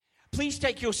please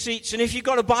take your seats, and if you've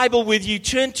got a Bible with you,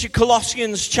 turn to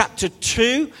Colossians chapter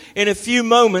 2. In a few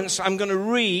moments, I'm going to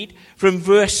read from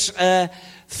verse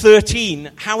 13.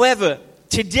 However,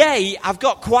 today, I've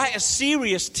got quite a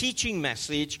serious teaching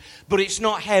message, but it's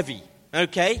not heavy,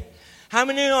 okay? How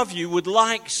many of you would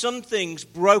like some things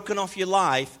broken off your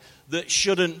life that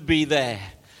shouldn't be there?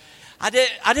 I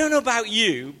don't know about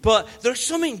you, but there are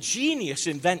some ingenious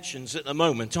inventions at the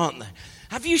moment, aren't there?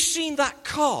 Have you seen that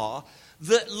car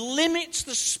that limits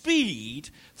the speed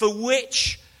for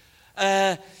which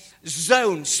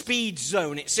speed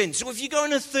zone it's in? So if you go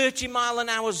in a 30 mile an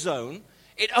hour zone,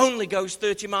 it only goes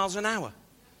 30 miles an hour.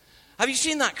 Have you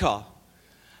seen that car?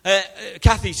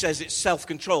 Kathy says it's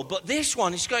self-controlled, but this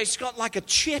one, it's got like a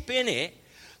chip in it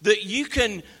that you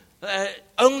can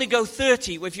only go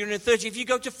 30 if you're in a 30. If you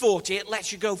go to 40, it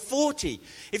lets you go 40.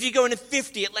 If you go in a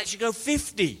 50, it lets you go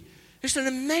 50. It's an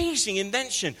amazing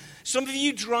invention. Some of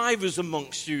you drivers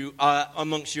amongst you are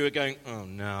going, oh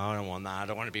no, I don't want that. I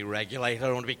don't want to be regulated. I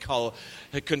don't want to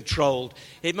be controlled.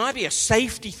 It might be a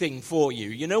safety thing for you.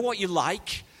 You know what you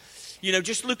like? You know,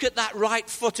 just look at that right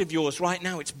foot of yours right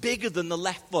now. It's bigger than the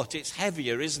left foot. It's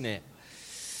heavier, isn't it?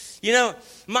 You know,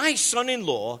 my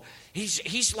son-in-law,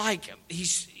 he's like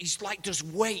does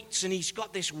weights, and he's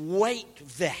got this weight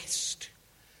vest.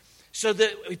 So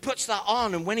that he puts that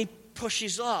on, and when he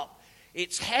pushes up,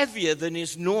 it's heavier than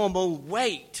his normal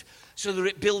weight, so that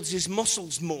it builds his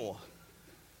muscles more.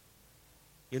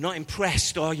 You're not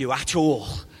impressed, are you, at all?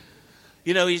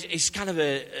 You know, he's kind of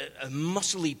a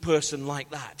muscly person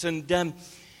like that. And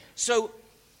so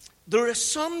there are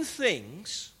some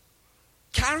things,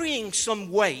 carrying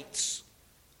some weights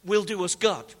will do us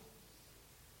good.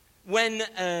 When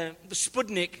the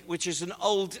Sputnik, which is an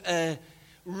old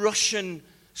Russian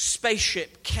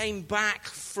spaceship, came back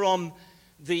from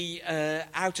the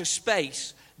outer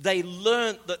space, they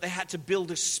learned that they had to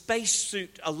build a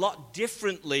spacesuit a lot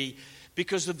differently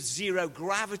because of zero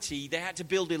gravity. They had to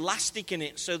build elastic in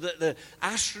it so that the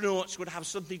astronauts would have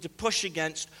something to push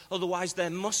against, otherwise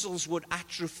their muscles would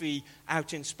atrophy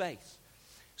out in space.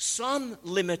 Some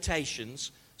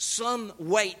limitations, some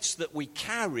weights that we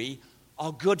carry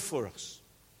are good for us.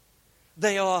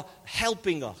 They are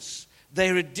helping us.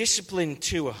 They're a discipline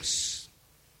to us.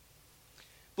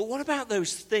 But what about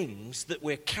those things that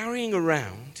we're carrying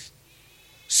around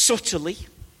subtly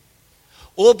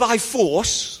or by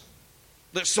force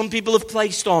that some people have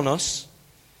placed on us,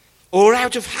 or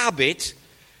out of habit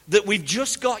that we've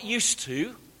just got used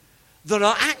to, that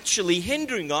are actually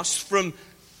hindering us from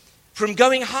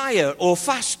going higher or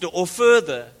faster or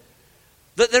further,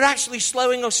 that they're actually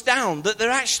slowing us down, that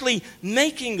they're actually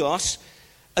making us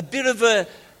a bit of a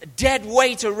dead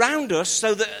weight around us,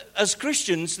 so that as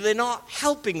Christians, they're not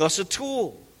helping us at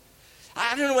all.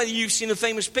 I don't know whether you've seen a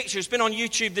famous picture. It's been on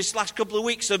YouTube this last couple of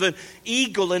weeks of an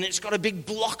eagle, and it's got a big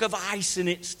block of ice in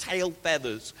its tail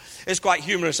feathers. It's quite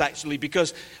humorous, actually,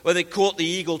 because when they caught the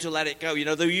eagle to let it go, you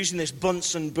know, they were using this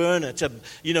Bunsen burner to,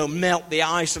 you know, melt the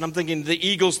ice. And I'm thinking, the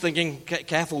eagle's thinking,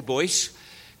 careful, boys,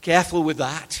 careful with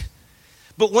that.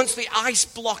 But once the ice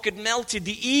block had melted,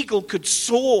 the eagle could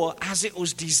soar as it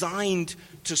was designed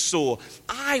to soar.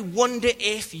 I wonder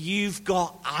if you've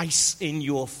got ice in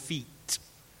your feet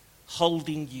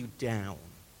holding you down.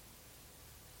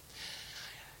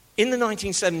 In the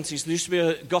 1970s, there used to be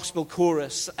a gospel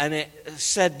chorus, and it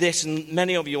said this, and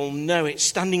many of you will know it: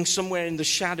 standing somewhere in the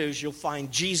shadows, you'll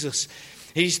find Jesus.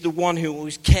 He's the one who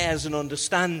always cares and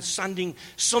understands. Standing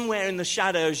somewhere in the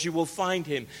shadows, you will find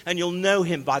him, and you'll know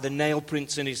him by the nail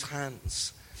prints in his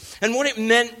hands. And what it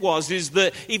meant is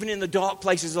that even in the dark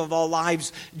places of our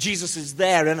lives, Jesus is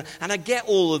there. And I get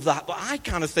all of that, but I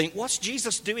kind of think, what's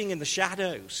Jesus doing in the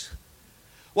shadows?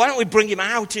 Why don't we bring him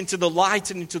out into the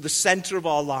light and into the center of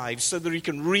our lives so that he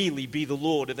can really be the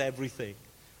Lord of everything?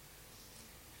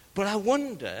 But I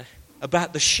wonder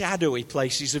about the shadowy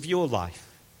places of your life.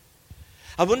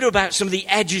 I wonder about some of the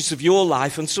edges of your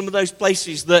life and some of those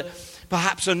places that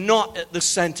perhaps are not at the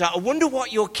center. I wonder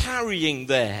what you're carrying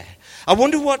there. I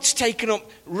wonder what's taken up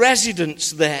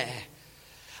residence there.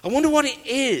 I wonder what it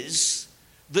is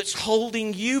that's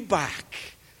holding you back.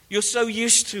 You're so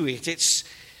used to it.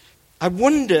 I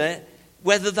wonder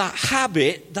whether that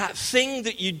habit, that thing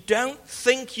that you don't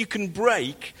think you can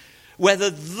break,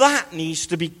 whether that needs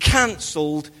to be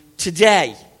cancelled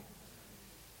today.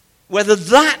 Whether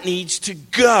that needs to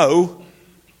go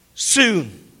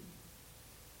soon.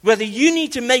 Whether you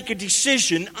need to make a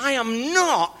decision, I am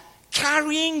not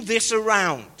carrying this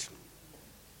around.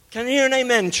 Can you hear an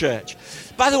amen, church?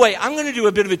 By the way, I'm going to do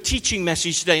a bit of a teaching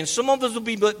message today, and some of us will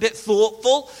be a bit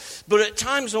thoughtful, but at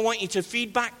times I want you to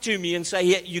feed back to me and say,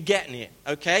 yeah, you're getting it,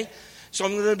 okay? So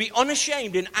I'm going to be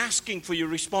unashamed in asking for your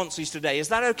responses today. Is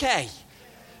that okay?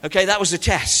 Okay, that was a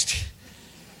test.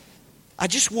 I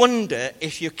just wonder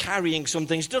if you're carrying some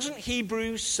things. Doesn't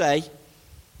Hebrews say,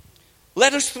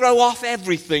 let us throw off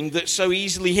everything that so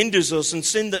easily hinders us and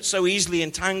sin that so easily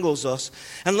entangles us,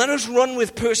 and let us run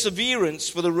with perseverance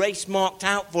for the race marked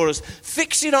out for us,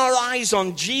 fixing our eyes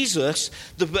on Jesus,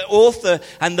 the author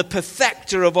and the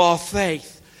perfecter of our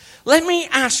faith. Let me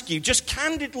ask you, just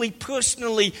candidly,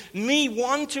 personally, me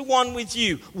one-to-one with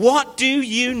you, what do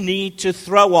you need to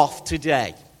throw off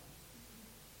today?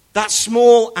 That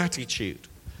small attitude,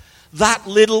 that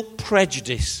little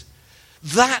prejudice,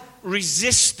 that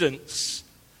resistance,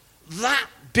 that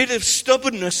bit of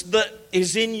stubbornness that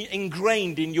is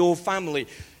ingrained in your family.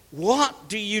 What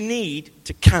do you need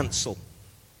to cancel?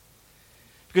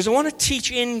 Because I want to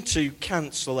teach into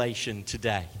cancellation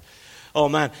today. Oh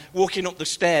man, walking up the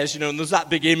stairs, and there's that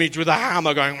big image with a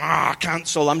hammer going,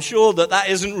 cancel. I'm sure that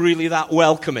isn't really that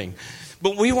welcoming.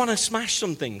 But we want to smash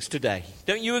some things today.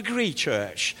 Don't you agree,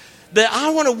 church? That I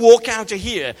want to walk out of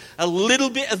here a little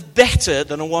bit of better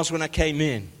than I was when I came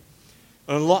in.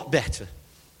 A lot better.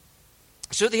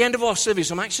 So at the end of our service,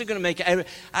 I'm actually going to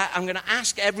I'm going to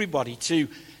ask everybody to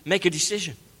make a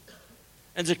decision.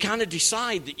 And to kind of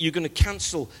decide that you're going to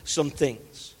cancel some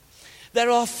things.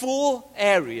 There are 4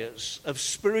 areas of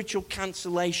spiritual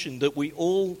cancellation that we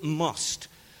all must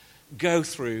go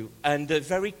through, and they're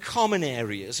very common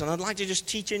areas, and I'd like to just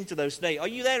teach into those today. Are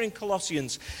you there in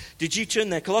Colossians? Did you turn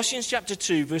there? Colossians chapter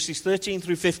 2, verses 13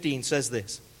 through 15 says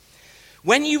this.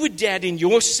 When you were dead in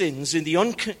your sins, in the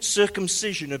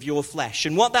uncircumcision of your flesh,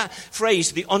 and what that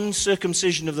phrase, the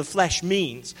uncircumcision of the flesh,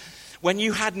 means, when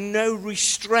you had no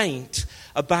restraint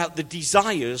about the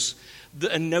desires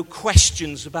and no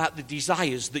questions about the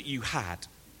desires that you had.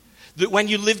 That when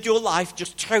you lived your life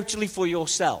just totally for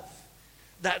yourself.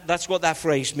 That's what that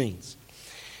phrase means.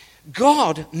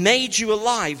 God made you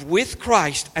alive with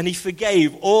Christ, and he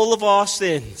forgave all of our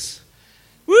sins.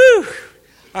 Woo!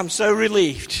 I'm so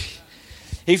relieved.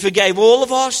 He forgave all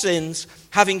of our sins,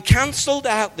 having cancelled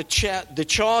out the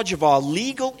charge of our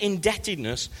legal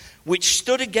indebtedness, which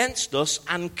stood against us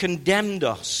and condemned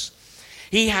us.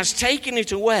 He has taken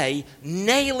it away,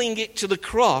 nailing it to the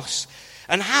cross,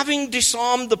 and having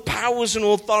disarmed the powers and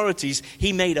authorities,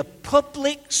 he made a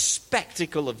public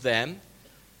spectacle of them.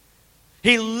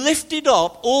 He lifted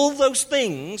up all those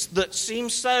things that seem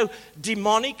so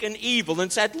demonic and evil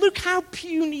and said, look how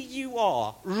puny you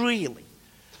are, really.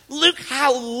 Look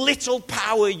how little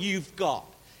power you've got.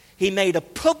 He made a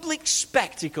public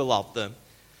spectacle of them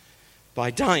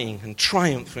by dying and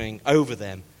triumphing over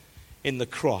them in the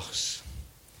cross.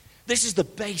 This is the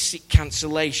basic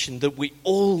cancellation that we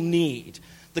all need.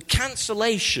 The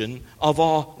cancellation of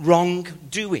our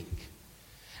wrongdoing.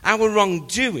 Our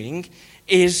wrongdoing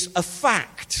is a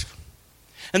fact.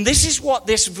 And this is what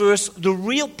this verse, the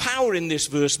real power in this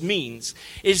verse means,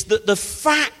 is that the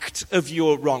fact of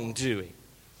your wrongdoing.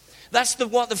 That's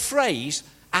what the phrase,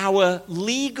 our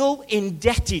legal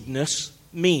indebtedness,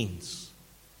 means.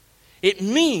 It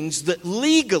means that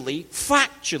legally,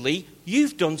 factually,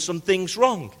 you've done some things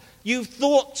wrong. You've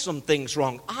thought some things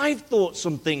wrong. I've thought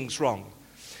some things wrong.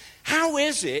 How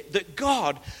is it that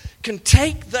God can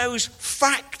take those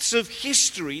facts of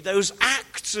history, those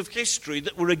acts of history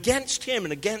that were against him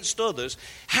and against others,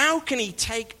 how can he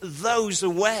take those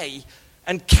away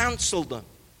and cancel them?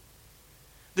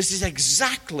 This is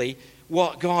exactly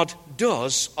what God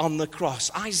does on the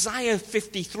cross. Isaiah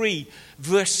 53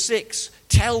 verse 6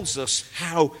 tells us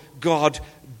how God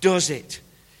does it.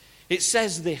 It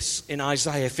says this in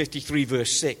Isaiah 53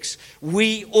 verse 6.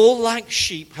 We all like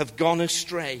sheep have gone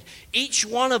astray. Each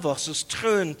one of us has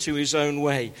turned to his own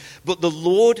way. But the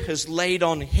Lord has laid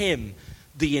on him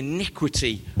the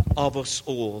iniquity of us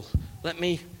all. Let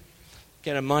me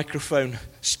get a microphone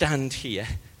stand here.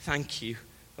 Thank you.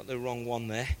 Got the wrong one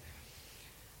there.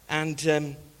 And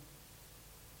there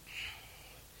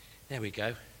we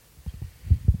go.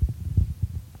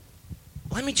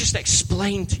 Let me just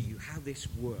explain to you how this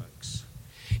works.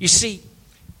 You see,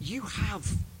 you have,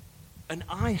 and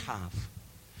I have.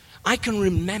 I can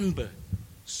remember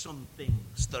some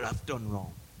things that I've done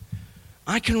wrong.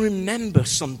 I can remember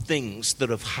some things that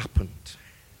have happened.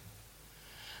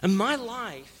 And my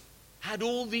life had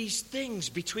all these things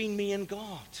between me and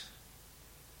God.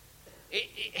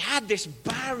 It had this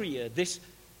barrier,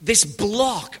 this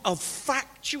block of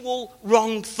factual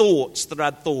wrong thoughts that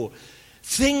I'd thought.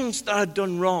 Things that I'd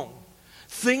done wrong.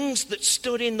 Things that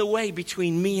stood in the way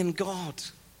between me and God.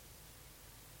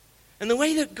 And the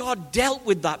way that God dealt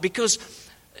with that, because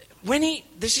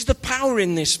this is the power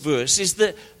in this verse is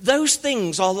that those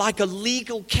things are like a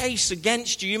legal case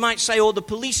against you. You might say, oh, the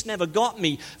police never got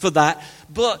me for that.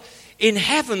 But in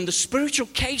heaven, the spiritual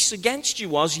case against you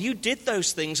was you did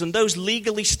those things, and those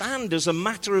legally stand as a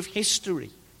matter of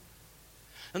history.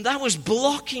 And that was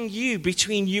blocking you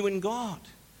between you and God.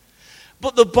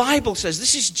 But the Bible says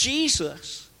this is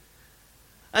Jesus.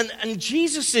 And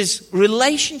Jesus'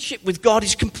 relationship with God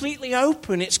is completely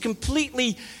open. It's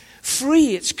completely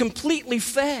free. It's completely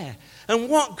fair. And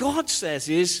what God says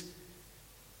is,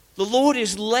 the Lord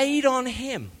is laid on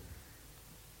him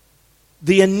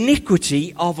the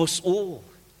iniquity of us all.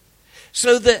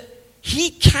 So that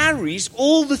he carries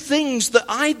all the things that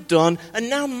I'd done, and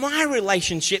now my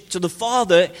relationship to the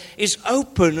Father is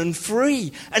open and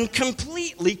free and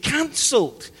completely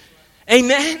cancelled.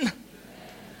 Amen?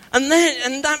 And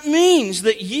that means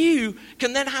that you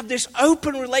can then have this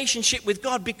open relationship with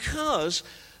God, because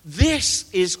this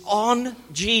is on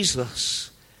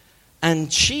Jesus. And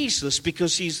Jesus,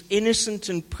 because he's innocent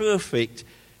and perfect,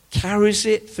 carries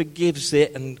it, forgives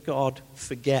it, and God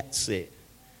forgets it.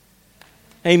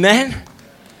 Amen?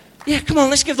 Yeah, come on,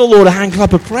 let's give the Lord a hand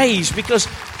clap of praise, because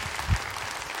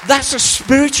that's a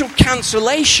spiritual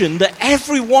cancellation that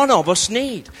every one of us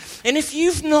need. And if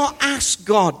you've not asked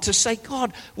God to say,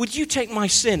 God, would you take my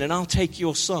sin and I'll take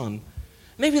your son?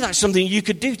 Maybe that's something you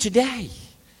could do today.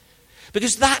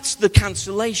 Because that's the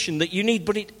cancellation that you need,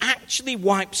 but it actually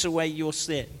wipes away your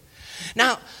sin.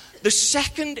 Now, the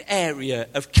second area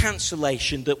of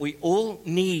cancellation that we all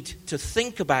need to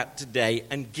think about today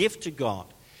and give to God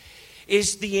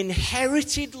is the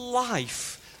inherited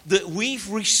life that we've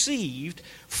received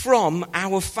from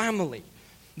our family,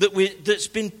 that's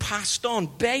been passed on.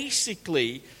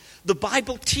 Basically, the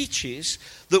Bible teaches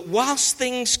that whilst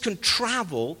things can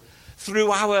travel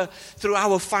through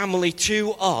our family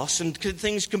to us, and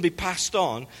things can be passed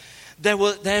on,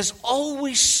 there's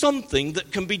always something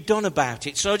that can be done about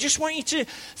it. So I just want you to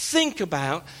think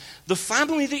about the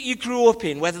family that you grew up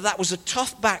in, whether that was a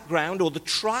tough background or the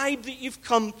tribe that you've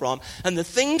come from, and the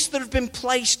things that have been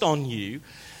placed on you.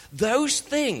 Those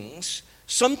things,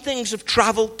 some things have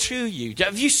traveled to you.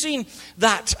 Have you seen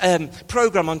that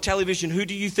program on television, Who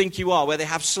Do You Think You Are, where they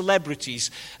have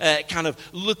celebrities kind of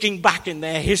looking back in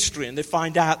their history, and they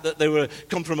find out that they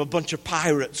come from a bunch of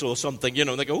pirates or something,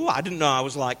 and they go, oh, I didn't know I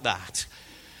was like that.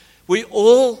 We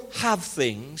all have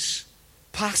things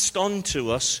passed on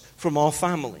to us from our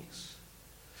families.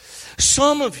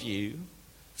 Some of you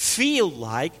feel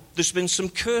like there's been some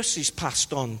curses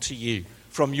passed on to you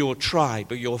from your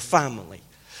tribe or your family,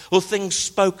 or things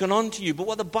spoken onto you. But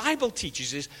what the Bible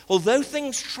teaches is, although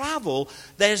things travel,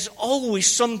 there's always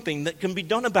something that can be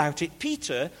done about it.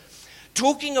 Peter,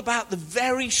 talking about the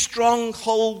very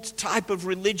stronghold type of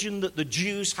religion that the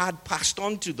Jews had passed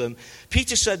on to them,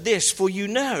 Peter said this, for you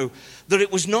know that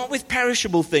it was not with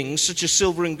perishable things such as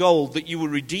silver and gold that you were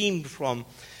redeemed from,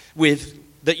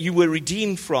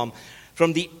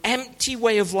 from the empty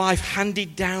way of life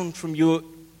handed down from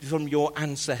your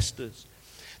ancestors.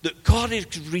 That God has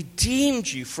redeemed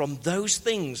you from those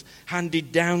things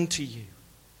handed down to you.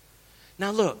 Now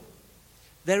look,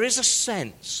 there is a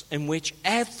sense in which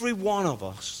every one of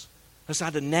us has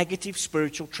had a negative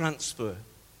spiritual transfer.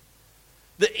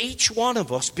 That each one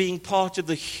of us, being part of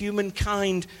the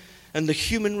humankind and the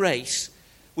human race,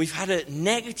 we've had a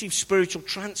negative spiritual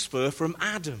transfer from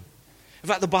Adam. In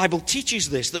fact, the Bible teaches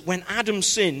this, that when Adam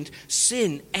sinned,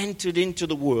 sin entered into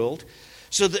the world,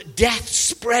 so that death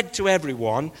spread to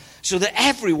everyone, so that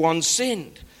everyone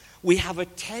sinned. We have a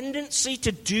tendency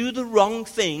to do the wrong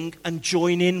thing and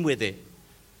join in with it.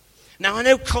 Now, I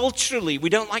know culturally we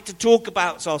don't like to talk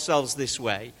about ourselves this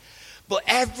way, but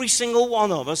every single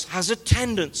one of us has a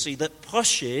tendency that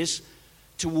pushes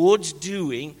towards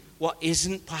doing what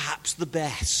isn't perhaps the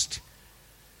best.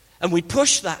 And we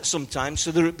push that sometimes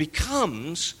so that it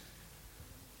becomes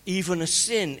even a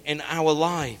sin in our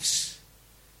lives.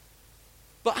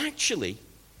 But actually,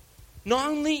 not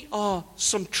only are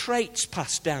some traits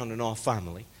passed down in our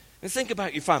family, and think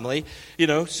about your family,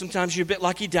 sometimes you're a bit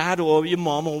like your dad or your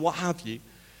mom or what have you.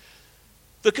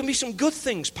 There can be some good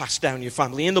things passed down in your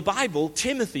family. In the Bible,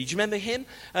 Timothy, do you remember him?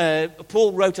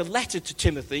 Paul wrote a letter to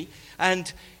Timothy,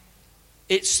 and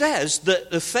it says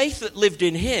that the faith that lived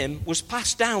in him was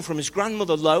passed down from his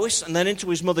grandmother Lois and then into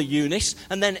his mother Eunice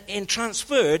and then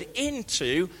transferred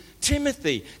into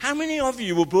Timothy. How many of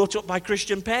you were brought up by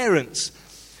Christian parents?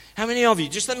 How many of you?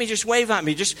 Let me wave at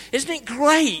me. Isn't it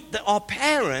great that our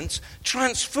parents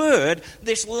transferred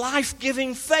this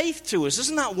life-giving faith to us?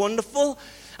 Isn't that wonderful?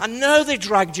 I know they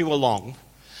dragged you along.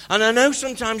 And I know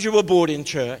sometimes you were bored in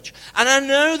church. And I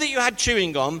know that you had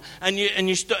chewing gum.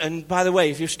 And by the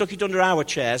way, if you've stuck it under our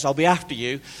chairs, I'll be after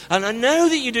you. And I know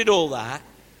that you did all that.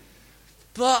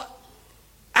 But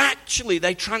actually,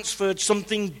 they transferred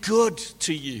something good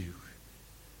to you.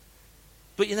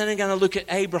 But then again, I look at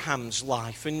Abraham's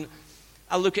life. And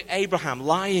I look at Abraham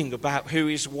lying about who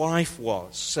his wife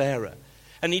was, Sarah.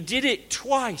 And he did it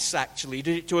twice, actually. He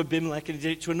did it to Abimelech and he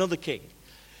did it to another king.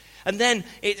 And then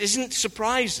it isn't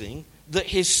surprising that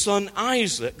his son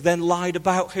Isaac then lied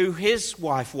about who his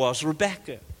wife was,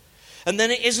 Rebekah. And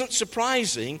then it isn't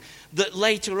surprising that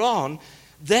later on,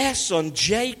 their son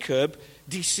Jacob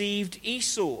deceived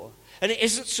Esau. And it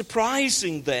isn't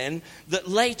surprising then that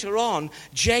later on,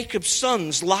 Jacob's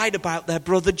sons lied about their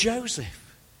brother Joseph.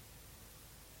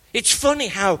 It's funny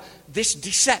how this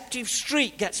deceptive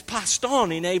streak gets passed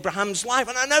on in Abraham's life.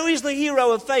 And I know he's the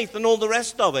hero of faith and all the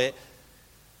rest of it.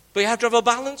 But you have to have a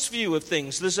balanced view of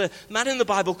things. There's a man in the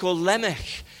Bible called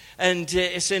Lamech. And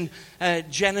it's in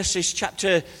Genesis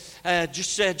chapter,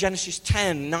 Genesis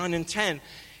 10, 9 and 10.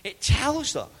 It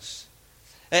tells us,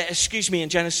 in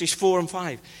Genesis 4 and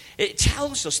 5. It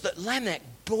tells us that Lamech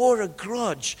bore a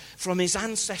grudge from his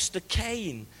ancestor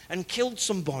Cain and killed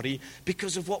somebody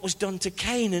because of what was done to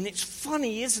Cain. And it's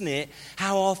funny, isn't it,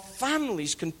 how our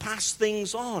families can pass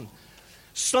things on.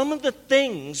 Some of the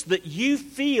things that you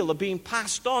feel are being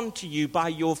passed on to you by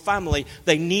your family,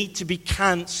 they need to be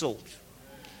cancelled.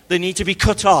 They need to be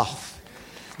cut off.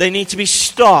 They need to be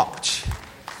stopped.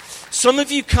 Some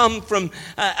of you come from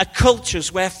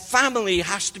cultures where family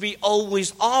has to be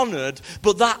always honoured,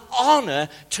 but that honour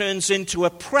turns into a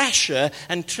pressure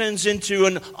and turns into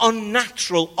an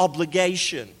unnatural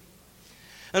obligation.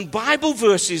 And Bible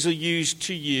verses are used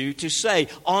to you to say,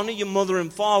 honour your mother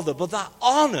and father, but that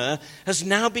honour has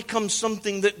now become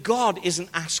something that God isn't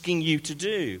asking you to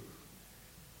do.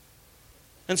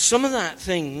 And some of that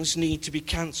things need to be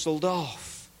cancelled off.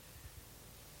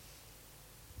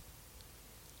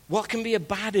 What can be a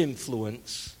bad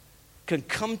influence can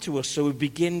come to us so we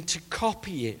begin to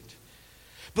copy it.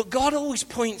 But God always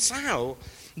points out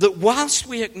that whilst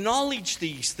we acknowledge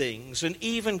these things and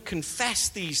even confess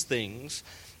these things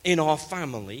in our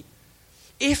family,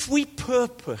 if we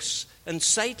purpose and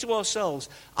say to ourselves,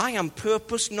 I am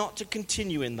purpose not to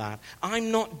continue in that,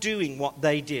 I'm not doing what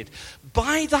they did,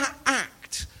 by that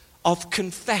act of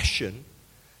confession,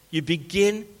 you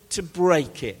begin to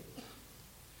break it.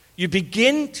 You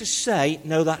begin to say,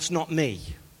 no, that's not me.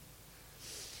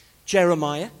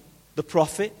 Jeremiah, the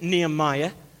prophet,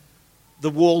 Nehemiah,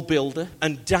 the wall builder,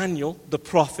 and Daniel, the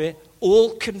prophet,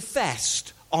 all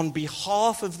confessed on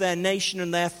behalf of their nation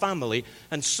and their family,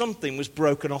 and something was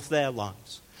broken off their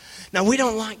lives. Now, we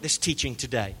don't like this teaching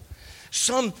today.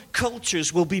 Some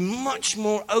cultures will be much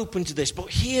more open to this, but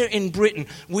here in Britain,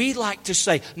 we like to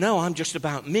say, no, I'm just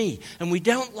about me. And we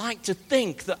don't like to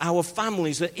think that our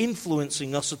families are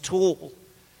influencing us at all.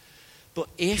 But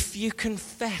if you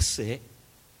confess it,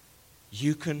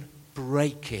 you can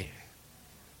break it.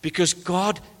 Because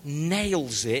God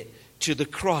nails it to the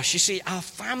cross. You see, our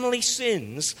family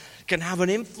sins can have an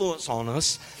influence on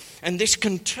us, and this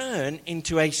can turn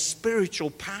into a spiritual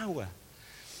power.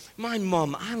 My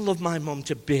mum, I love my mum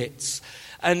to bits.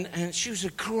 And she was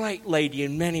a great lady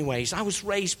in many ways. I was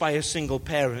raised by a single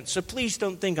parent, so please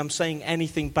don't think I'm saying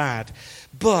anything bad.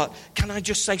 But can I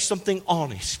just say something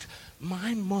honest?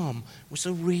 My mum was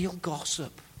a real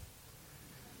gossip.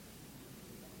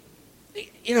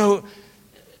 You know,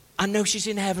 I know she's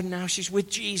in heaven now. She's with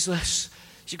Jesus.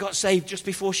 She got saved just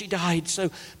before she died.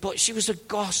 But she was a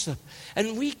gossip.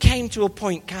 And we came to a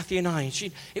point, Kathy and I,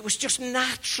 it was just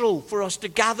natural for us to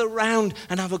gather round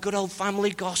and have a good old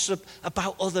family gossip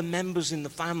about other members in the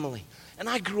family. And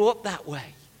I grew up that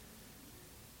way.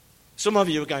 Some of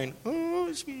you are going, oh,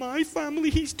 it's my family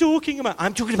he's talking about.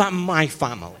 I'm talking about my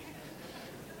family.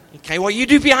 Okay, what you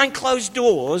do behind closed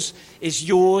doors is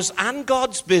yours and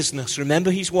God's business. Remember,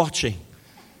 he's watching.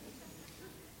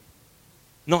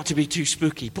 Not to be too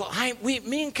spooky, but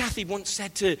me and Kathy once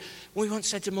said to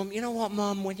Mum, you know what,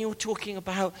 Mum, when you were talking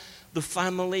about the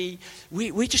family,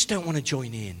 we just don't want to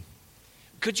join in.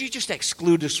 Could you just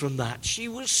exclude us from that? She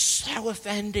was so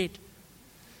offended.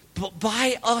 But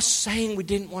by us saying we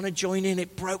didn't want to join in,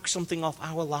 it broke something off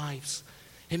our lives.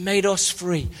 It made us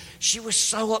free. She was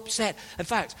so upset. In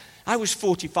fact, I was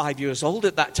 45 years old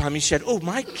at that time. He said, oh,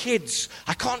 my kids,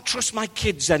 I can't trust my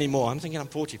kids anymore. I'm thinking, I'm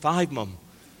 45, Mum.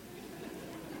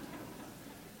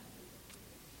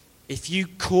 If you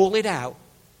call it out,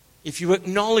 if you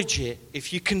acknowledge it,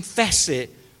 if you confess it,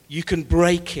 you can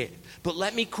break it. But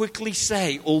let me quickly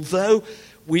say, although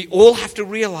we all have to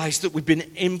realize that we've been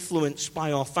influenced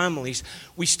by our families,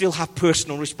 we still have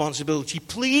personal responsibility.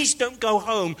 Please don't go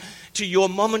home to your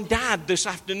mum and dad this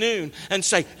afternoon and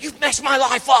say, "You've messed my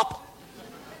life up.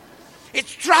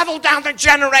 It's traveled down the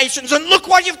generations and look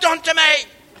what you've done to me."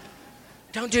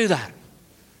 Don't do that.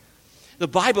 The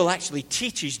Bible actually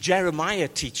teaches, Jeremiah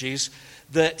teaches,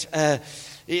 that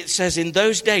it says, "In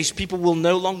those days people will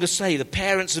no longer say, 'The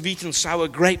parents have eaten sour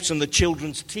grapes and the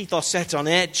children's teeth are set on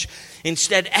edge.'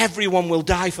 Instead, everyone will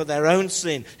die for their own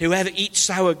sin. Whoever eats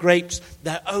sour grapes,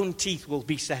 their own teeth will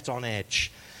be set on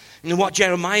edge." And what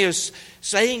Jeremiah's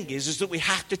saying is that we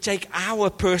have to take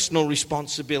our personal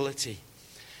responsibility.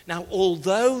 Now,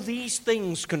 although these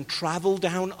things can travel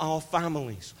down our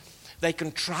families, they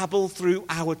can travel through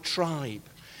our tribe,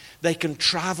 they can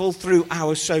travel through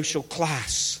our social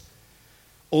class,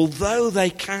 although they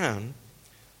can,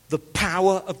 the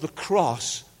power of the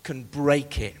cross can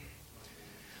break it.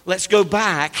 Let's go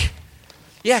back.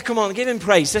 Yeah, come on, give him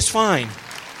praise. That's fine.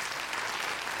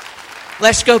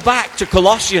 Let's go back to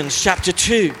Colossians chapter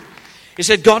 2. It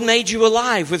said, "God made you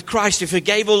alive with Christ who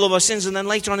forgave all of our sins." And then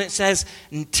later on it says,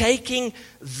 "And taking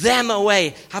them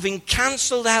away, having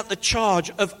cancelled out the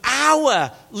charge of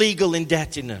our legal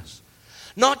indebtedness."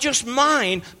 Not just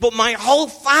mine, but my whole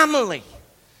family.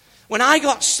 When I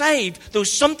got saved, there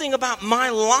was something about my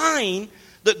line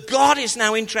that God is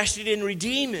now interested in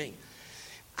redeeming.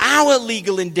 Our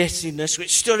legal indebtedness,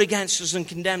 which stood against us and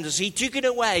condemned us, he took it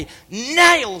away,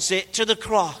 nails it to the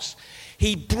cross.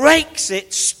 He breaks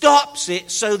it, stops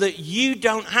it, so that you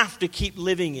don't have to keep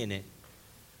living in it.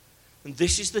 And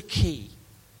this is the key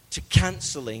to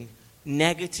cancelling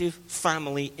negative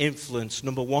family influence.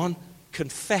 Number one,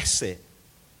 confess it.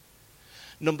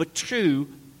 Number two,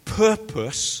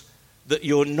 purpose that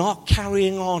you're not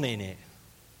carrying on in it.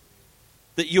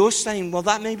 That you're saying, well,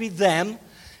 that may be them,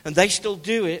 and they still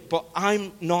do it, but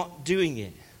I'm not doing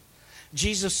it.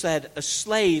 Jesus said, "A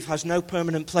slave has no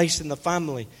permanent place in the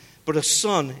family, but a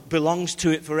son belongs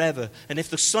to it forever. And if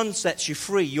the son sets you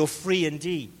free, you're free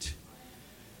indeed."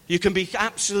 You can be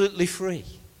absolutely free.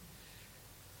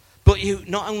 But you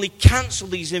not only cancel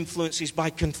these influences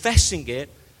by confessing it,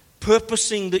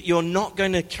 purposing that you're not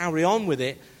going to carry on with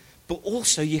it, but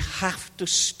also you have to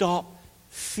stop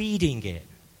feeding it.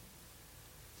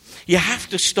 You have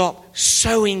to stop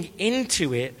sowing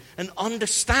into it and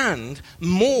understand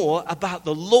more about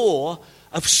the law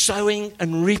of sowing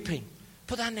and reaping.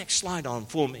 Put that next slide on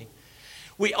for me.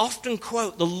 We often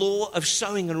quote the law of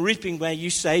sowing and reaping where you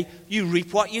say, you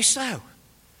reap what you sow.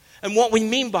 And what we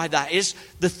mean by that is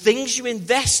the things you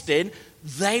invest in,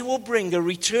 they will bring a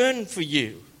return for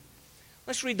you.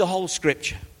 Let's read the whole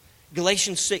scripture.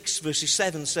 Galatians 6 verses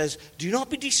 7 says, "Do not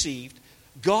be deceived.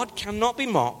 God cannot be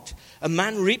mocked. A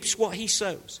man reaps what he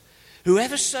sows.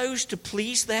 Whoever sows to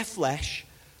please their flesh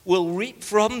will reap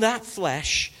from that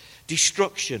flesh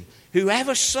destruction.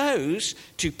 Whoever sows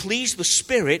to please the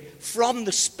Spirit, from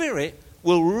the Spirit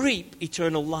will reap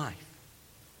eternal life."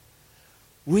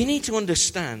 We need to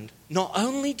understand, not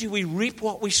only do we reap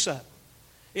what we sow,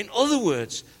 in other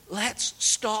words, let's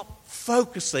stop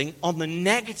focusing on the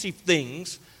negative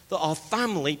things that our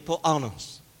family put on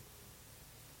us.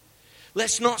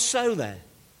 Let's not sow there.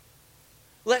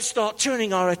 Let's start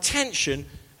turning our attention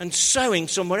and sowing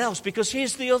somewhere else. Because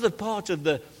here's the other part of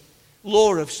the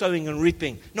law of sowing and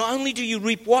reaping. Not only do you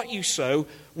reap what you sow,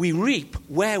 we reap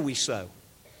where we sow.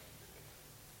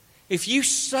 If you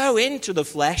sow into the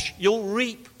flesh, you'll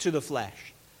reap to the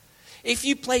flesh. If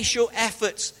you place your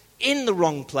efforts in the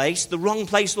wrong place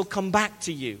will come back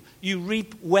to you. You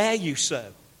reap where you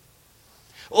sow.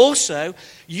 Also,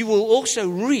 you will also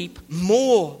reap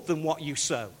more than what you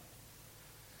sow.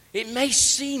 It may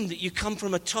seem that you come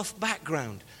from a tough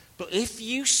background, but if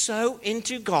you sow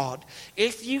into God,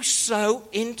 if you sow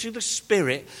into the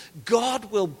Spirit, God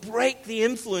will break the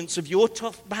influence of your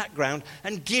tough background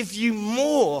and give you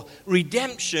more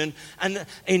redemption and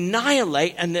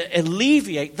annihilate and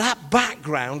alleviate that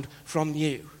background from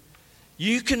you.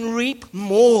 You can reap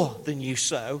more than you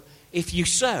sow if you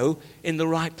sow in the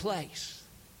right place.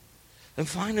 And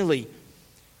finally,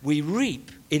 we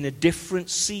reap in a different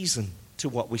season to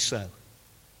what we sow.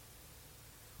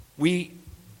 We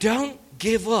don't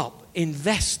give up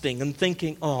investing and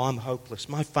thinking, oh, I'm hopeless.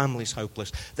 My family's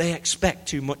hopeless. They expect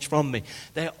too much from me.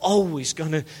 They're always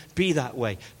going to be that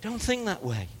way. Don't think that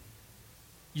way.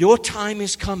 Your time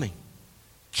is coming.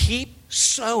 Keep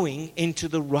sowing into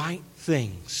the right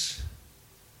things.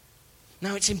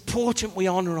 Now, it's important we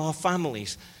honor our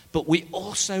families, but we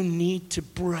also need to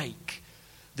break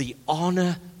the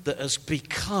honor that has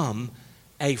become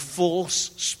a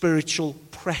false spiritual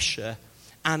pressure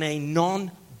and a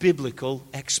non-biblical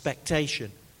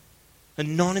expectation. A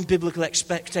non-biblical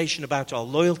expectation about our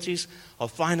loyalties, our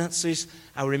finances,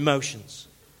 our emotions.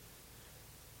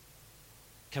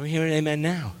 Can we hear an amen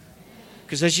now?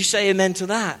 Because as you say amen to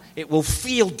that, it will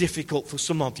feel difficult for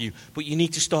some of you, but you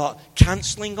need to start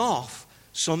cancelling off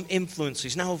some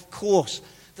influences. Now, of course,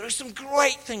 there are some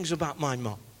great things about my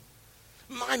mum.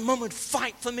 My mum would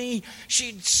fight for me.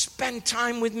 She'd spend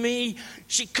time with me.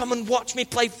 She'd come and watch me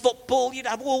play football. You'd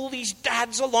have all these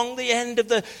dads along the end of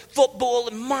the football,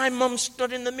 and my mum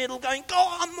stood in the middle going, "Go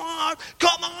on, Mark,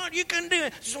 come on, you can do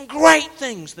it." Some great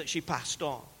things that she passed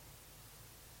on.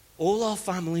 All our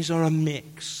families are a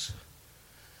mix.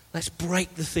 Let's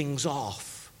break the things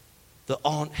off that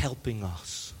aren't helping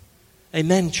us.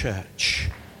 Amen, church.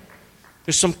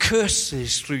 There's some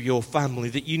curses through your family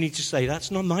that you need to say, "That's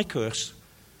not my curse.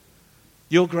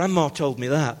 Your grandma told me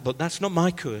that, but that's not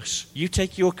my curse. You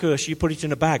take your curse, you put it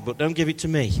in a bag, but don't give it to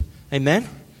me." Amen?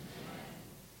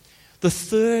 The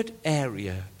third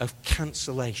area of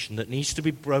cancellation that needs to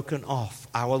be broken off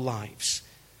our lives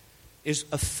is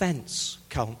offense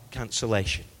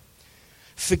cancellation.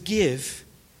 Forgive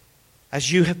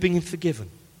as you have been forgiven.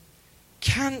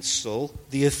 Cancel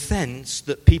the offense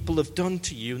that people have done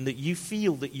to you and that you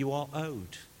feel that you are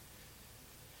owed.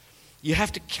 You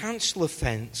have to cancel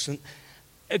offense and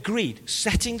agreed,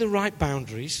 setting the right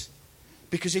boundaries,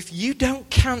 because if you don't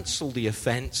cancel the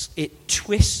offense, it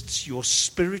twists your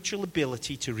spiritual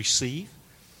ability to receive.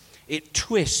 It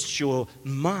twists your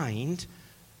mind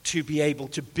to be able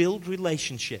to build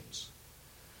relationships.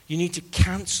 You need to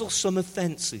cancel some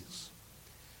offenses.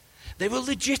 They were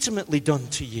legitimately done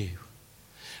to you.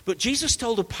 But Jesus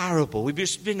told a parable. We've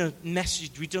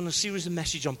done a series of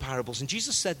messages on parables, and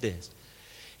Jesus said this.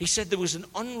 He said there was an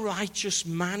unrighteous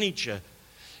manager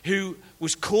who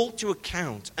was called to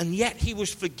account, and yet he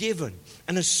was forgiven.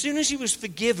 And as soon as he was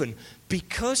forgiven,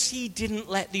 because he didn't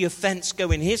let the offense go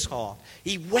in his heart,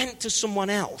 he went to someone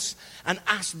else and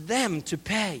asked them to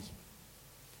pay.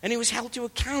 And he was held to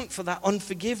account for that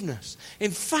unforgiveness.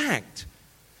 In fact,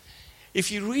 if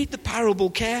you read the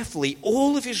parable carefully,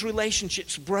 all of his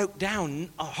relationships broke down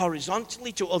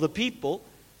horizontally to other people.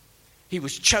 He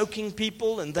was choking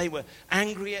people and they were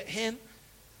angry at him.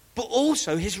 But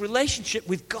also his relationship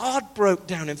with God broke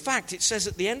down. In fact, it says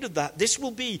at the end of that, "This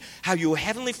will be how your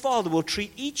heavenly Father will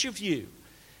treat each of you."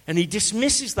 And he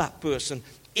dismisses that person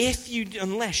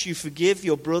unless you forgive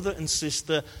your brother and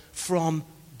sister from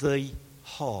the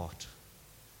heart.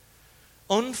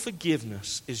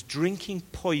 Unforgiveness is drinking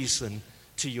poison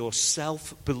to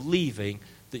yourself, believing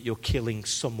that you're killing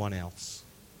someone else.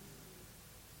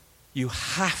 You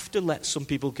have to let some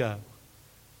people go.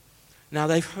 Now,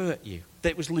 they've hurt you.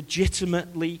 That was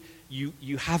legitimately,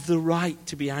 you have the right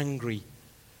to be angry,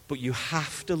 but you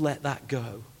have to let that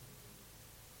go.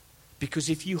 Because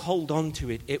if you hold on to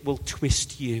it, it will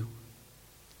twist you.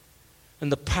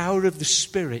 And the power of the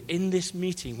Spirit in this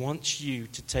meeting wants you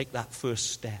to take that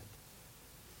first step.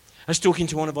 I was talking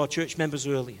to one of our church members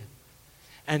earlier,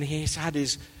 and he's had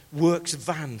his works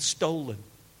van stolen.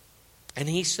 And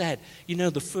he said,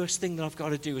 the first thing that I've got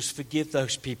to do is forgive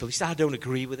those people. He said, "I don't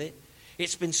agree with it.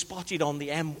 It's been spotted on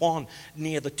the M1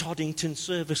 near the Toddington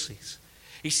services."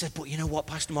 He said, "But you know what,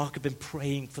 Pastor Mark, I've been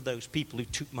praying for those people who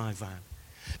took my van.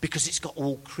 Because it's got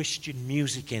all Christian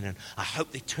music in, and I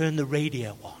hope they turn the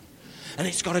radio on. And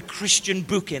it's got a Christian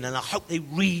book in, and I hope they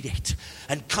read it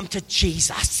and come to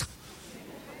Jesus."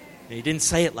 He didn't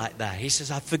say it like that. He says,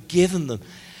 "I've forgiven them.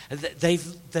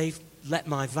 They've let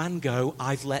my van go.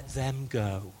 I've let them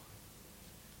go."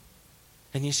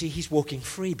 And you see, he's walking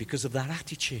free because of that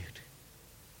attitude.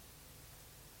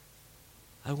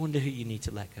 I wonder who you need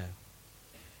to let go.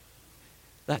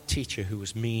 That teacher who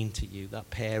was mean to you, that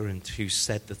parent who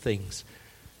said the things,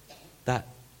 that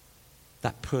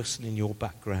person in your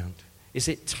background. Is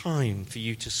it time for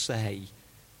you to say,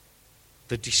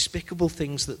 the despicable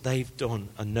things that they've done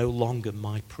are no longer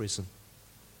my prison?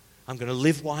 I'm going to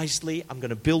live wisely. I'm going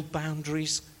to build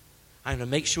boundaries. I'm going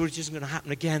to make sure it isn't going to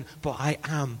happen again, but I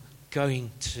am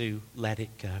going to let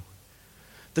it go.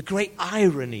 The great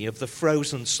irony of the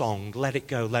Frozen song, "Let It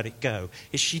Go, Let It Go,"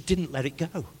 is she didn't let it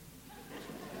go.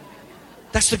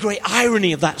 That's the great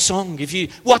irony of that song. If you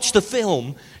watch the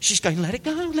film, she's going, "Let it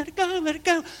go, let it go, let it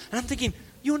go." And I'm thinking,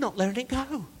 you're not letting it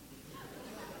go.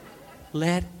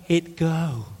 Let it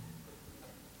go.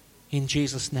 In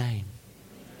Jesus' name.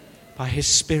 By His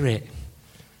Spirit.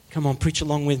 Come on, preach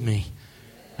along with me.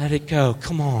 Let it go.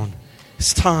 Come on.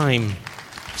 It's time.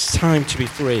 It's time to be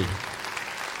free.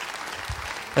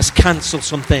 Let's cancel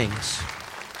some things.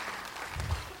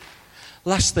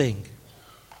 Last thing.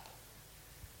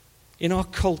 In our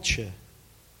culture,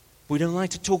 We don't like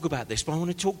to talk about this, but I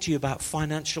want to talk to you about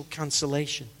financial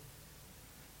cancellation.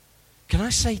 Can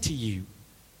I say to you,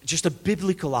 just a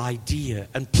biblical idea,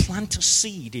 and plant a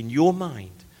seed in your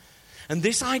mind. And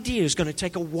this idea is going to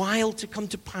take a while to come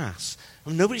to pass.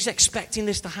 And nobody's expecting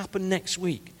this to happen next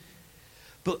week.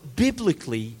 But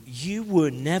biblically, you were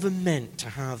never meant to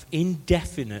have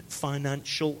indefinite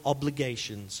financial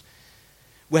obligations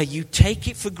where you take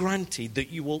it for granted that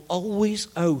you will always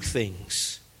owe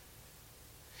things.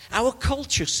 Our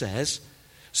culture says,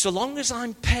 so long as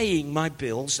I'm paying my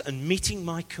bills and meeting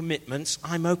my commitments,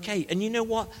 I'm okay. And you know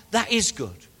what? That is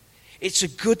good. It's a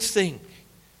good thing.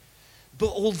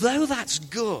 But although that's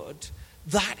good,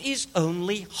 that is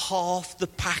only half the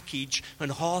package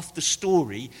and half the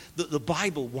story that the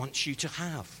Bible wants you to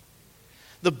have.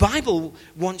 The Bible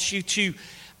wants you to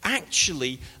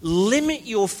actually limit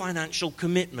your financial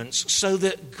commitments so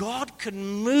that God can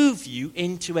move you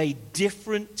into a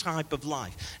different type of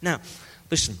life. Now,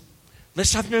 listen.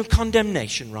 Let's have no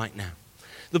condemnation right now.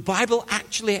 The Bible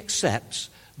actually accepts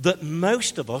that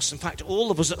most of us, in fact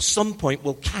all of us at some point,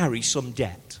 will carry some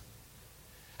debt.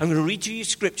 I'm going to read to you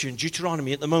scripture in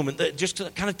Deuteronomy at the moment that just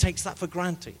kind of takes that for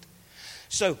granted.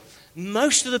 So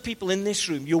most of the people in this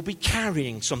room, you'll be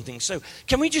carrying something. So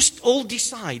can we just all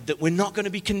decide that we're not going to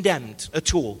be condemned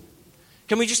at all?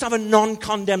 Can we just have a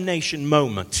non-condemnation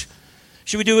moment?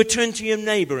 Should we do a turn to your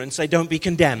neighbor and say, don't be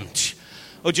condemned?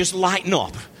 Or just lighten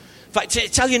up? In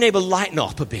fact, tell your neighbor, lighten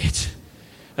up a bit.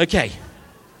 Okay.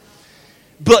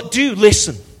 But do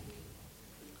listen.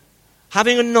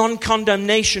 Having a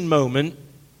non-condemnation moment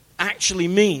actually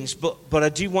means, but I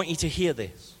do want you to hear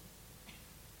this.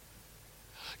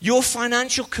 Your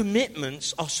financial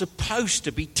commitments are supposed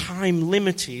to be time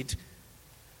limited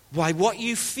by what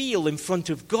you feel in front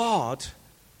of God,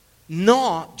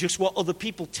 not just what other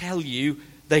people tell you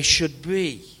they should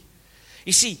be.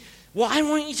 You see, what I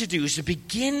want you to do is to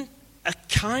begin a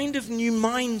kind of new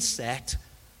mindset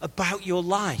about your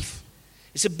life.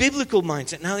 It's a biblical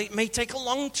mindset. Now, it may take a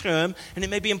long term, and it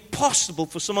may be impossible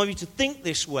for some of you to think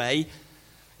this way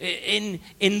in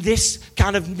this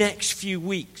kind of next few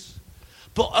weeks.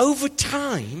 But over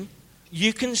time,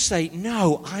 you can say,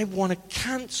 no, I want to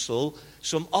cancel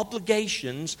some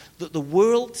obligations that the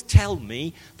world tell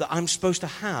me that I'm supposed to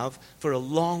have for a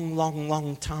long, long,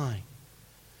 long time.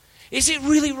 Is it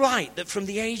really right that from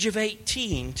the age of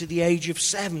 18 to the age of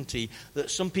 70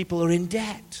 that some people are in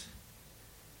debt?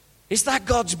 Is that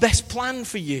God's best plan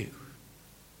for you?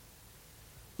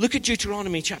 Look at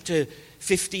Deuteronomy chapter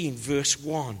 15, verse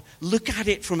 1. Look at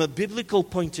it from a biblical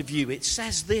point of view. It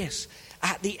says this: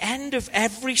 at the end of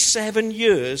every 7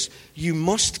 years, you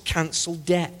must cancel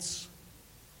debts.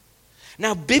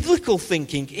 Now, biblical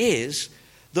thinking is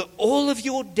that all of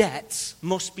your debts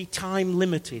must be time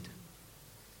limited.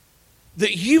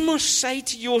 That you must say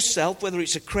to yourself, whether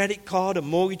it's a credit card, a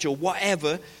mortgage, or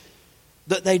whatever,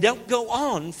 that they don't go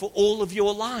on for all of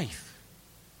your life.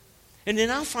 And in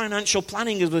our financial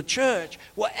planning as a church,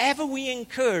 whatever we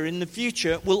incur in the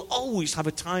future will always have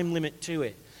a time limit to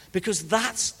it. Because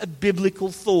that's a biblical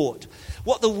thought.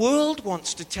 What the world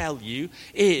wants to tell you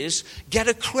is get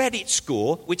a credit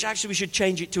score, which actually we should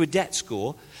change it to a debt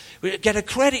score. Get a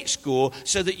credit score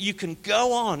so that you can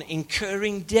go on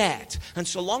incurring debt. And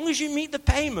so long as you meet the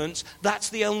payments, that's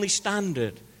the only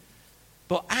standard.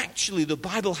 But actually, the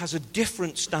Bible has a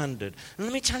different standard. And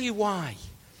let me tell you why.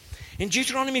 In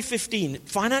Deuteronomy 15,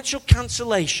 financial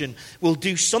cancellation will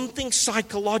do something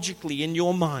psychologically in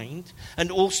your mind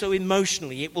and also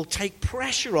emotionally. It will take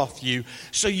pressure off you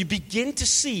so you begin to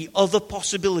see other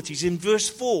possibilities. In verse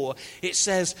 4, it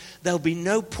says, there'll be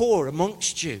no poor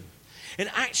amongst you. And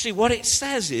actually what it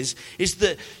says is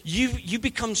that you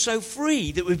become so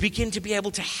free that we begin to be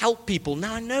able to help people.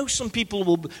 Now, I know some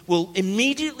people will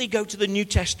immediately go to the New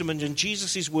Testament and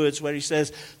Jesus' words where he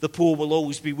says, the poor will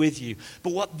always be with you.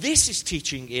 But what this is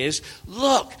teaching is,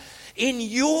 look, in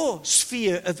your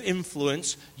sphere of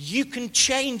influence, you can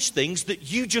change things that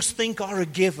you just think are a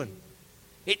given.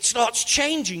 It starts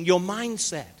changing your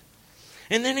mindset.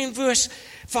 And then in verse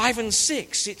 5 and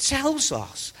 6, it tells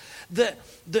us that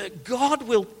God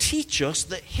will teach us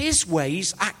that his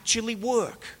ways actually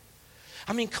work.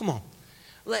 I mean, come on.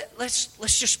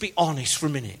 Let's just be honest for a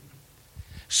minute.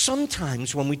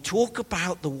 Sometimes when we talk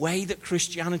about the way that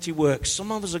Christianity works,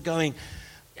 some of us are going,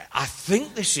 I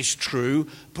think this is true,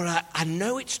 but I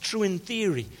know it's true in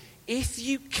theory. If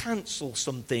you cancel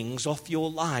some things off your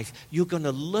life, you're going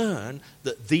to learn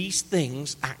that these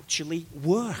things actually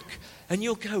work. And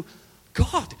you'll go,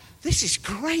 God, this is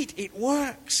great. It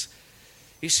works.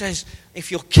 He says, if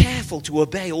you're careful to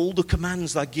obey all the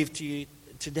commands I give to you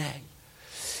today.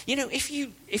 You know, if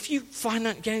you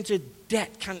get into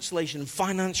debt cancellation,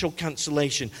 financial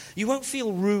cancellation, you won't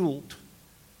feel ruled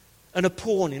and a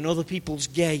pawn in other people's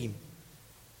game.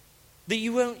 That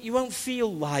you won't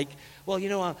feel like, well, you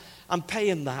know, I'm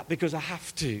paying that because I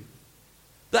have to.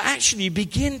 That actually you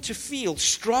begin to feel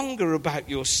stronger about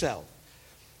yourself.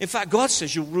 In fact, God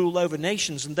says you'll rule over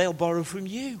nations and they'll borrow from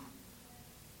you.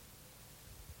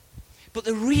 But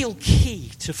the real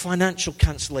key to financial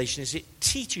cancellation is it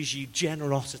teaches you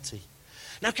generosity.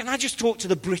 Now, can I just talk to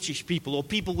the British people or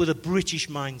people with a British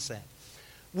mindset?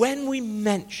 When we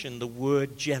mention the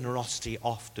word generosity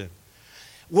often,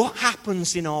 what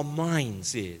happens in our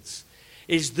minds is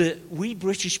that we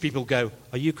British people go,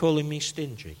 are you calling me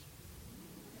stingy?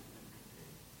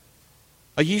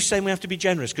 Are you saying we have to be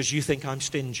generous because you think I'm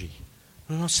stingy?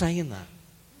 I'm not saying that.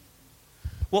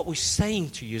 What we're saying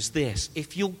to you is this: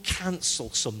 if you'll cancel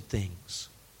some things,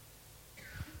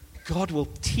 God will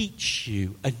teach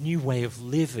you a new way of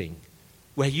living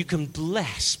where you can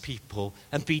bless people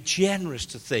and be generous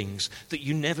to things that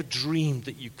you never dreamed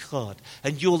that you could.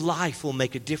 And your life will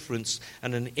make a difference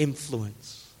and an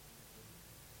influence.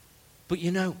 But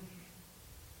you know,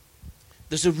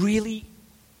 there's a really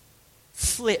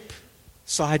flip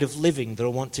side of living that I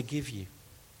want to give you.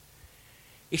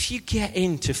 If you get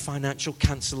into financial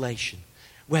cancellation,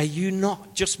 where you're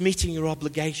not just meeting your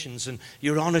obligations and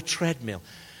you're on a treadmill,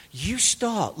 you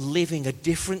start living a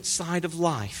different side of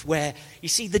life where, you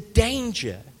see, the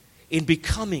danger in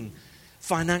becoming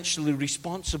financially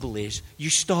responsible is you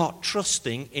start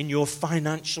trusting in your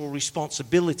financial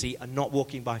responsibility and not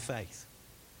walking by faith.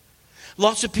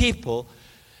 Lots of people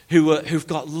who've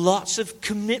got lots of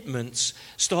commitments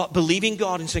start believing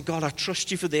God and saying, God, I trust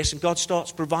you for this, and God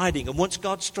starts providing. And once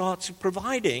God starts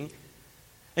providing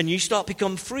and you start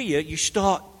become freer, you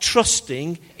start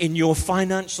trusting in your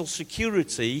financial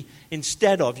security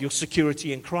instead of your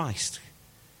security in Christ.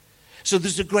 So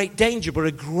there's a great danger, but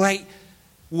a great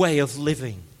way of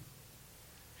living.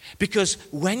 Because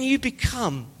when you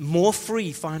become more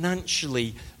free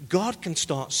financially, God can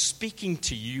start speaking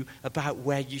to you about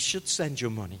where you should send your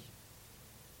money.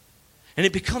 And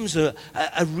it becomes a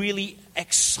really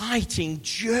exciting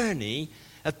journey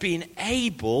of being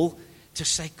able to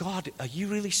say, God, are you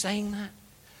really saying that?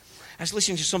 I was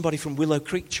listening to somebody from Willow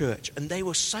Creek Church, and they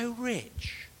were so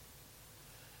rich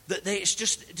that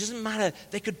it doesn't matter.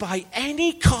 They could buy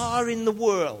any car in the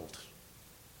world.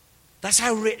 That's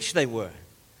how rich they were.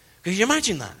 Can you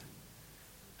imagine that?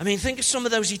 I mean, think of some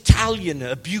of those Italian,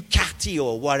 Bucati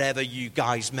or whatever you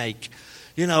guys make.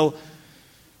 You know,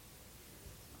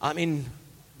 I mean,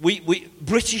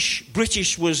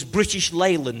 British was British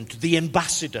Leyland, the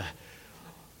ambassador.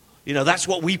 You know, that's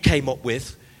what we came up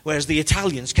with, whereas the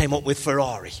Italians came up with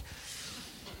Ferrari.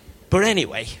 But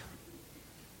anyway,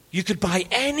 you could buy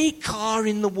any car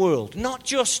in the world, not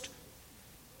just,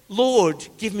 Lord,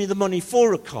 give me the money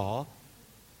for a car,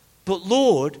 but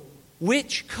Lord,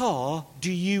 which car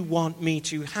do you want me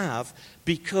to have?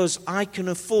 Because I can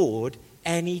afford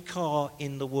any car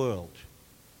in the world.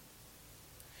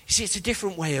 You see, it's a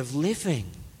different way of living.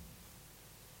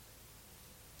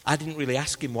 I didn't really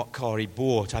ask him what car he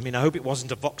bought. I mean, I hope it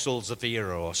wasn't a Vauxhall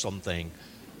Zafira or something.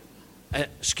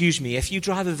 Excuse me, if you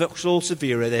drive a Vauxhall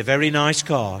Zafira, they're very nice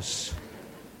cars.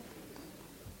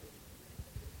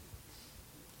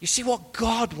 You see, what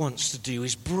God wants to do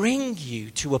is bring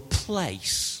you to a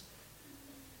place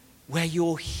where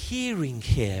you're hearing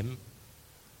Him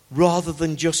rather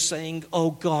than just saying,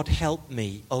 oh God, help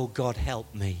me, oh God,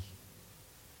 help me.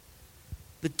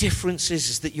 The difference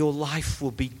is that your life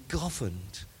will be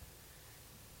governed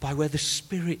by where the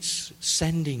Spirit's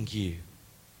sending you.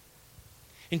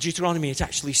 In Deuteronomy, it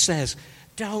actually says,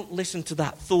 don't listen to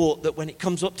that thought that when it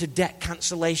comes up to debt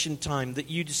cancellation time, that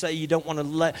you say you don't want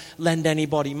to lend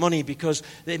anybody money because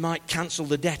they might cancel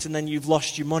the debt and then you've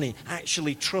lost your money.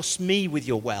 Actually, trust me with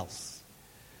your wealth.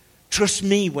 Trust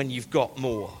me when you've got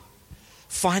more.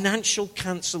 Financial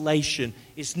cancellation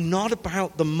is not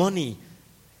about the money.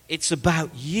 It's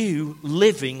about you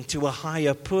living to a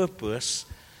higher purpose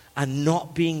and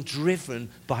not being driven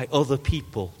by other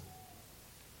people.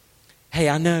 Hey,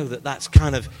 I know that that's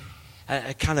kind of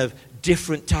a kind of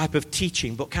different type of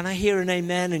teaching, but can I hear an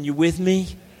amen and you're with me?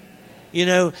 You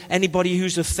know, anybody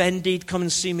who's offended, come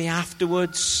and see me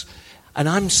afterwards. And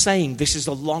I'm saying this is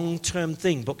a long-term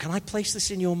thing, but can I place this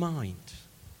in your mind?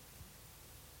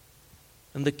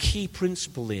 And the key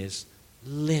principle is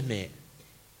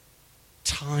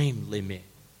time limit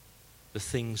the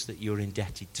things that you're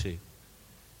indebted to.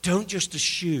 Don't just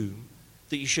assume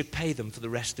that you should pay them for the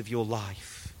rest of your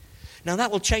life. Now that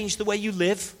will change the way you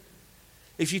live.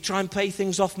 If you try and pay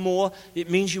things off more,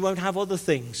 it means you won't have other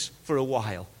things for a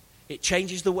while. It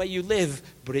changes the way you live,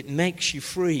 but it makes you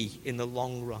free in the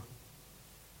long run.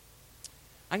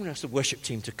 I'm going to ask the worship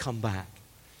team to come back,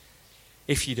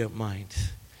 if you don't mind.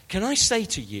 Can I say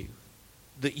to you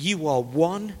that you are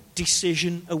one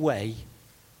decision away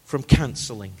from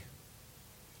cancelling?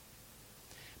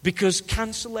 Because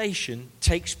cancellation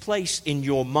takes place in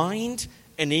your mind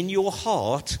and in your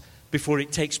heart before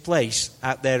it takes place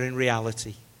out there in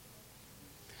reality.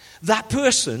 That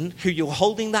person who you're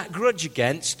holding that grudge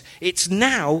against, it's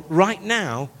now, right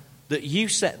now, that you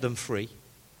set them free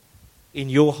in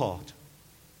your heart.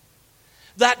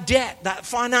 That debt, that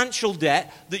financial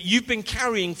debt that you've been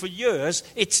carrying for years,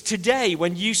 it's today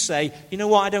when you say, you know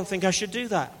what, I don't think I should do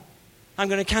that. I'm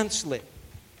going to cancel it.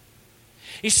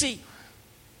 You see,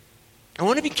 I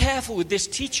want to be careful with this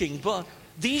teaching, but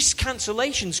these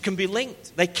cancellations can be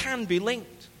linked. They can be linked.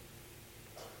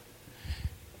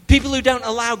 People who don't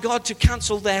allow God to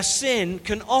cancel their sin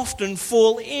can often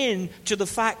fall into the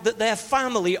fact that their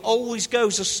family always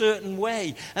goes a certain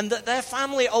way, and that their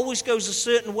family always goes a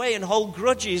certain way and hold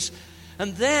grudges,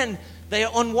 and then they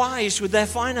are unwise with their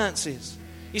finances.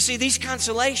 You see, these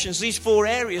cancellations, these 4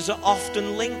 areas are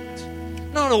often linked.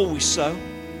 Not always so.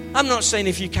 I'm not saying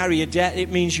if you carry a debt, it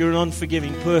means you're an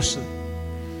unforgiving person.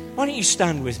 Why don't you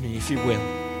stand with me, if you will?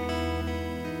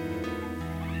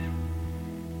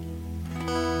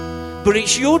 But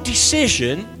it's your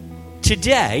decision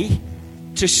today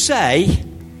to say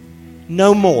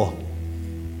no more.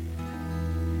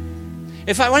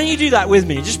 In fact, why don't you do that with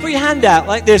me? Just put your hand out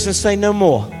like this and say no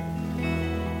more.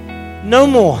 No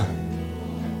more.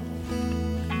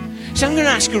 So I'm going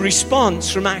to ask a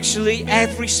response from actually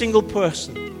every single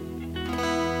person.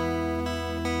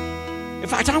 In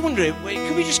fact, I wonder,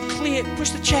 could we just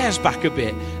push the chairs back a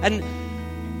bit? And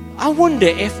I wonder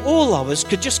if all of us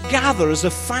could just gather as a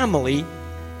family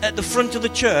at the front of the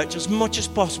church as much as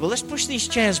possible. Let's push these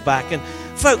chairs back. And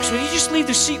folks, will you just leave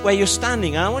the seat where you're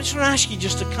standing? And I want to ask you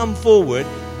just to come forward.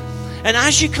 And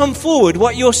as you come forward,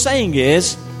 what you're saying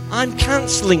is, I'm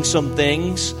cancelling some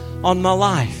things on my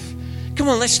life. Come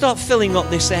on, let's start filling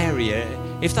up this area.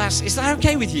 Is that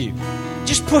okay with you?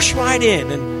 Just push right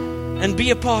in and be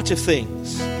a part of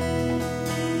things.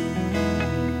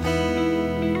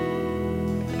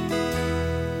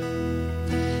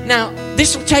 Now,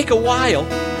 this will take a while.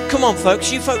 Come on, folks.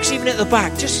 You folks, even at the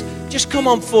back, just come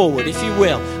on forward, if you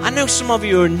will. I know some of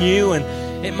you are new and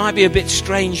it might be a bit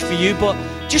strange for you, but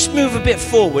just move a bit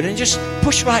forward and just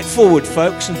push right forward,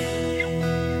 folks. And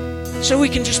so we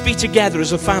can just be together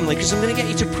as a family, because I'm going to get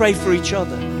you to pray for each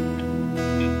other.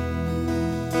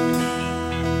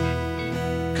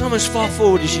 Come as far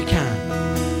forward as you can.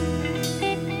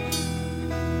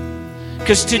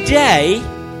 Because today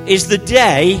is the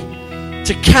day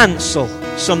to cancel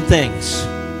some things.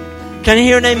 Can you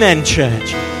hear an amen,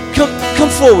 church? Come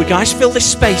forward, guys. Fill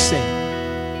this space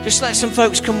in. Just let some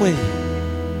folks come with you.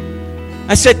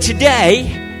 I said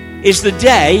today is the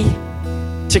day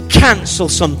to cancel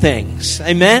some things.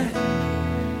 Amen?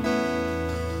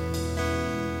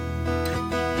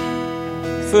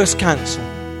 First, cancel.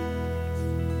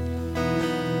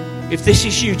 If this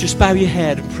is you, just bow your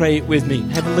head and pray it with me.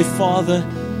 Heavenly Father,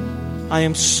 I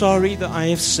am sorry that I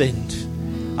have sinned.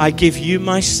 I give you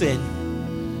my sin.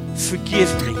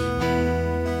 Forgive me.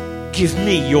 Give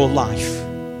me your life.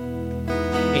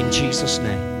 In Jesus'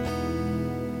 name.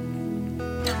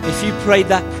 If you prayed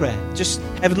that prayer, just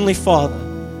Heavenly Father,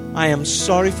 I am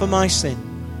sorry for my sin.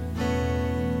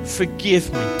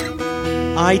 Forgive me.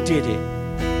 I did it.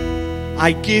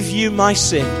 I give you my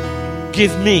sin.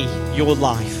 Give me your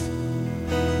life.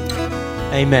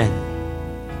 Amen.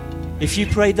 If you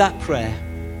prayed that prayer,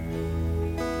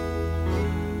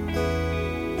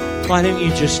 why don't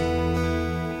you just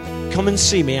come and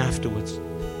see me afterwards?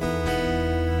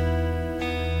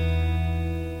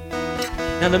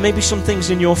 Now, there may be some things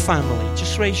in your family.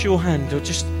 Just raise your hand, or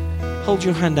just hold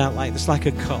your hand out like this, like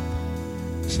a cup.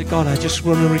 Say, God, I just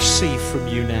want to receive from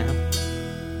you now.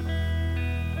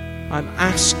 I'm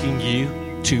asking you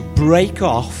to break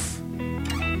off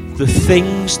the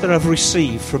things that I've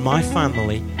received from my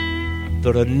family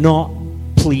that are not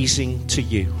pleasing to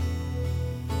you.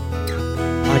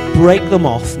 I break them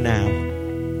off now.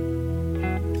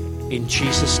 In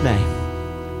Jesus' name.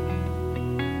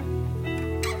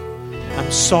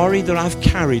 I'm sorry that I've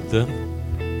carried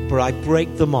them, but I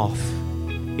break them off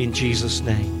in Jesus'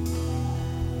 name.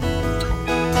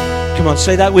 Come on,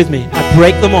 say that with me. I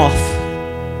break them off.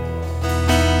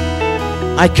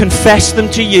 I confess them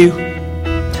to you.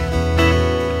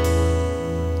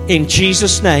 In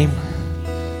Jesus' name,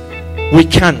 we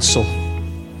cancel.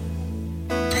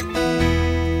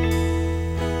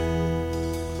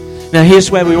 Now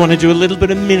here's where we want to do a little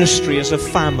bit of ministry as a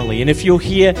family. And if you're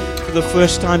here for the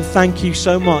first time, thank you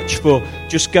so much for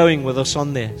just going with us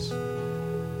on this.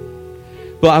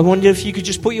 But I wonder if you could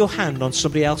just put your hand on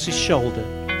somebody else's shoulder,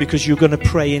 because you're going to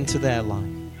pray into their life.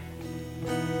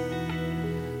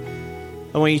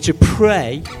 I want you to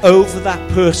pray over that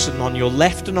person on your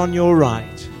left and on your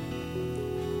right.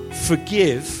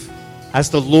 Forgive as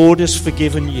the Lord has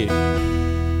forgiven you.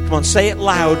 Come on, say it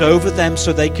loud over them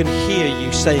so they can hear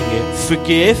you saying it.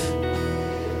 Forgive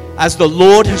as the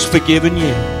Lord has forgiven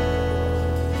you.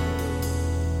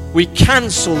 We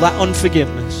cancel that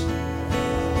unforgiveness.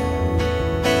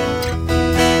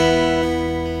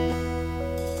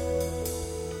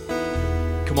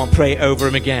 Come on, pray it over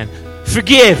him again.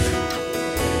 Forgive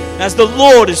as the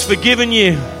Lord has forgiven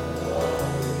you.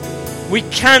 We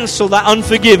cancel that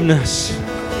unforgiveness.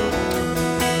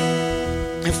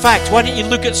 In fact, why don't you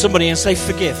look at somebody and say,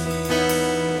 forgive.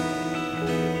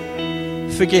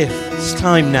 Forgive. It's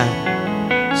time now.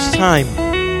 It's time.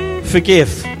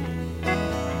 Forgive.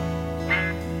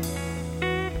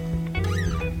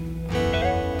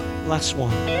 Last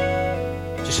one.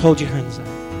 Just hold your hands out.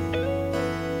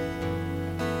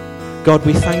 God,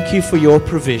 we thank you for your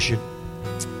provision.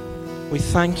 We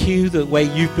thank you the way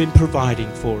you've been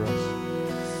providing for us.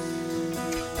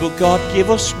 But God, give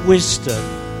us wisdom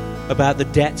about the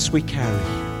debts we carry.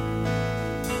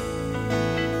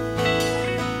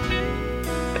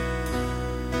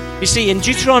 You see, in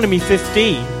Deuteronomy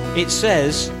 15, it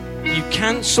says you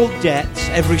cancel debts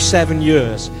every 7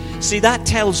 years. See, that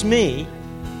tells me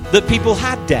that people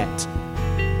had debt.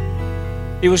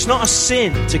 It was not a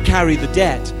sin to carry the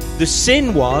debt. The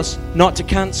sin was not to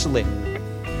cancel it.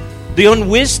 The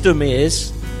unwisdom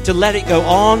is to let it go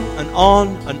on and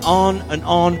on and on and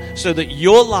on, so that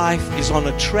your life is on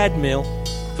a treadmill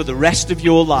for the rest of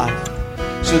your life,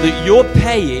 so that you're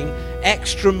paying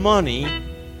extra money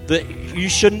that you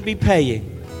shouldn't be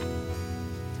paying.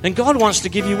 And God wants to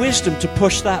give you wisdom to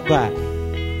push that back.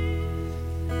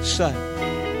 So,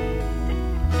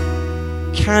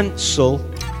 cancel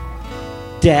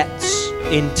debts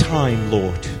in time,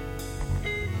 Lord.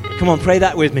 Come on, pray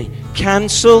that with me.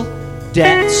 Cancel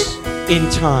debts in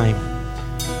time.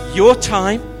 Your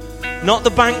time, not the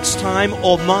bank's time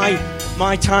or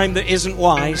my time that isn't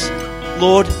wise.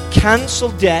 Lord, cancel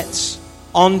debts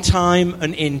on time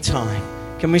and in time.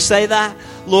 Can we say that?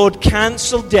 Lord,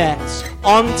 cancel debts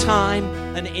on time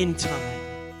and in time.